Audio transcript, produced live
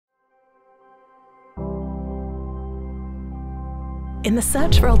In the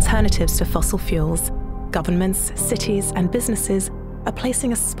search for alternatives to fossil fuels, governments, cities, and businesses are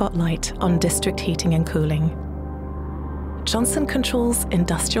placing a spotlight on district heating and cooling. Johnson Controls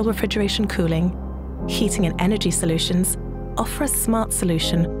Industrial Refrigeration Cooling, Heating and Energy Solutions offer a smart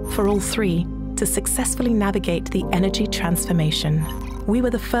solution for all three to successfully navigate the energy transformation. We were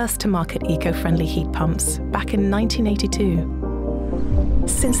the first to market eco-friendly heat pumps back in 1982.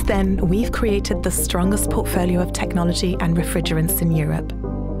 Since then, we've created the strongest portfolio of technology and refrigerants in Europe,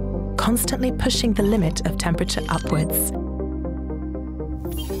 constantly pushing the limit of temperature upwards.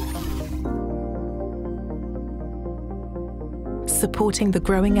 Supporting the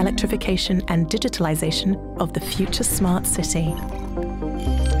growing electrification and digitalization of the future smart city.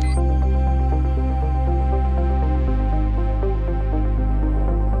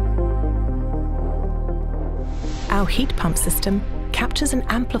 Our heat pump system captures and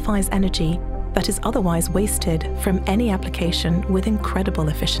amplifies energy that is otherwise wasted from any application with incredible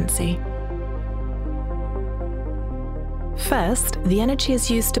efficiency. First, the energy is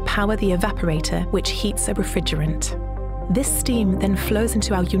used to power the evaporator, which heats a refrigerant. This steam then flows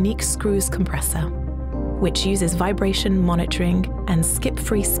into our unique screws compressor, which uses vibration monitoring and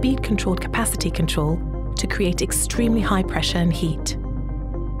skip-free speed-controlled capacity control to create extremely high pressure and heat.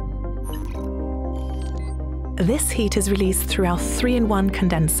 This heat is released through our 3-in-1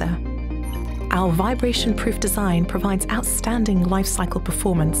 condenser. Our vibration-proof design provides outstanding life cycle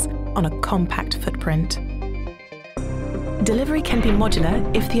performance on a compact footprint. Delivery can be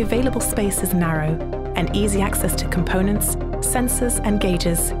modular if the available space is narrow, and easy access to components, sensors, and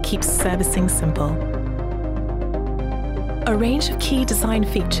gauges keeps servicing simple. A range of key design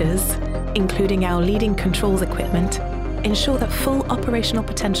features, including our leading controls equipment, ensure that full operational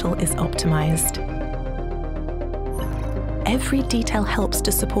potential is optimized. Every detail helps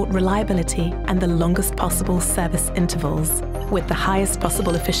to support reliability and the longest possible service intervals, with the highest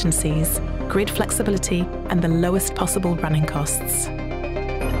possible efficiencies, grid flexibility, and the lowest possible running costs.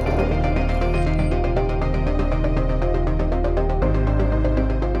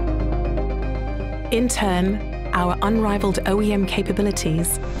 In turn, our unrivaled OEM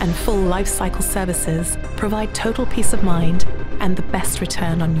capabilities and full lifecycle services provide total peace of mind and the best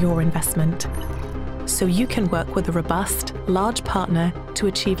return on your investment. So you can work with a robust, large partner to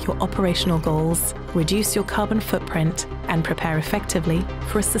achieve your operational goals, reduce your carbon footprint, and prepare effectively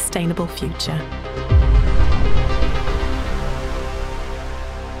for a sustainable future.